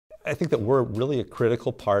I think that we're really a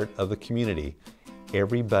critical part of the community.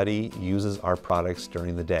 Everybody uses our products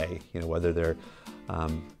during the day, whether they're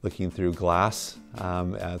looking through glass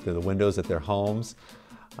through the windows at their homes,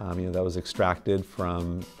 that was extracted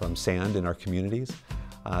from sand in our communities.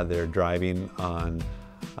 They're driving out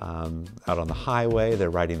on the highway,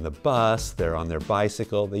 they're riding the bus, they're on their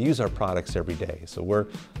bicycle. They use our products every day. So we're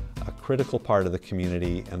a critical part of the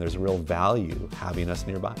community, and there's real value having us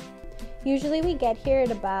nearby. Usually we get here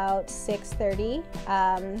at about 6:30,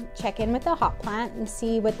 check in with the hot plant and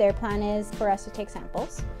see what their plan is for us to take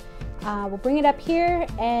samples. We'll bring it up here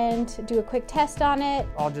and do a quick test on it.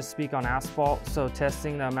 I'll just speak on asphalt, so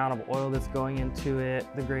testing the amount of oil that's going into it,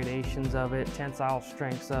 the gradations of it, tensile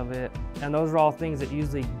strengths of it, and those are all things that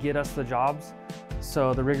usually get us the jobs.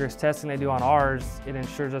 So the rigorous testing they do on ours, it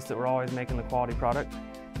ensures us that we're always making the quality product.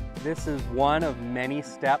 This is one of many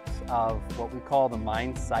steps of what we call the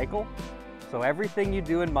mine cycle. So everything you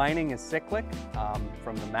do in mining is cyclic,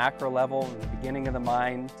 from the macro level, the beginning of the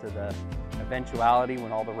mine, to the eventuality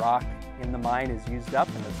when all the rock in the mine is used up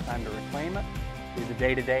and it's time to reclaim it, to the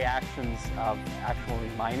day-to-day actions of actually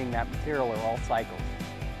mining that material are all cycles.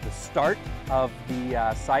 The start of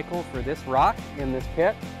the cycle for this rock in this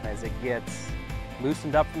pit, as it gets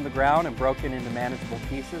loosened up from the ground and broken into manageable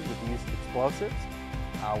pieces with the use of explosives,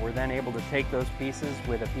 we're then able to take those pieces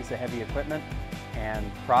with a piece of heavy equipment and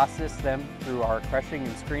process them through our crushing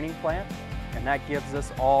and screening plant. And that gives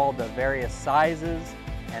us all the various sizes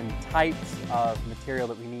and types of material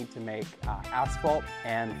that we need to make asphalt,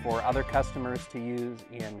 and for other customers to use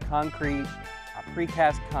in concrete,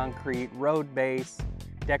 precast concrete, road base,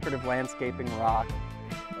 decorative landscaping rock.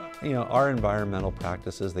 Our environmental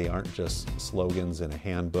practices, they aren't just slogans in a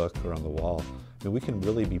handbook or on the wall. We can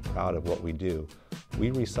really be proud of what we do. We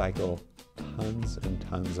recycle tons and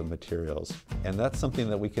tons of materials, and that's something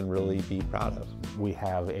that we can really be proud of. We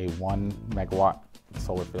have a 1 megawatt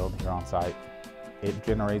solar field here on site. It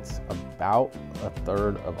generates about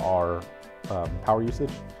 1/3 of our power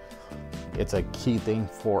usage. It's a key thing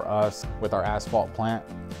for us with our asphalt plant.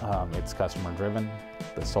 It's customer driven.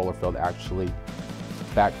 The solar field actually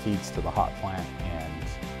backfeeds to the hot plant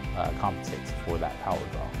and compensates for that power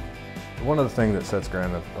draw. One of the things that sets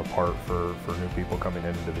Granite apart for new people coming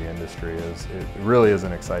into the industry is it really is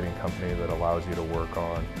an exciting company that allows you to work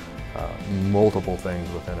on multiple things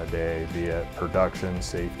within a day, be it production,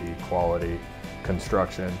 safety, quality,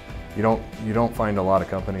 construction. You don't find a lot of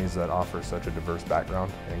companies that offer such a diverse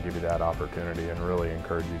background and give you that opportunity and really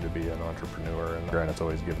encourage you to be an entrepreneur, and Granite's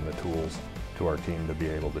always given the tools to our team to be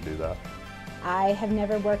able to do that. I have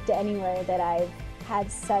never worked anywhere that I've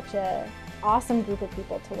had such a awesome group of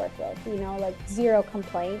people to work with, like zero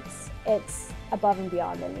complaints. It's above and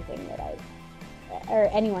beyond anything that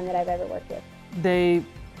anyone that I've ever worked with. They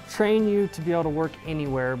train you to be able to work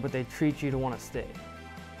anywhere, but they treat you to want to stay.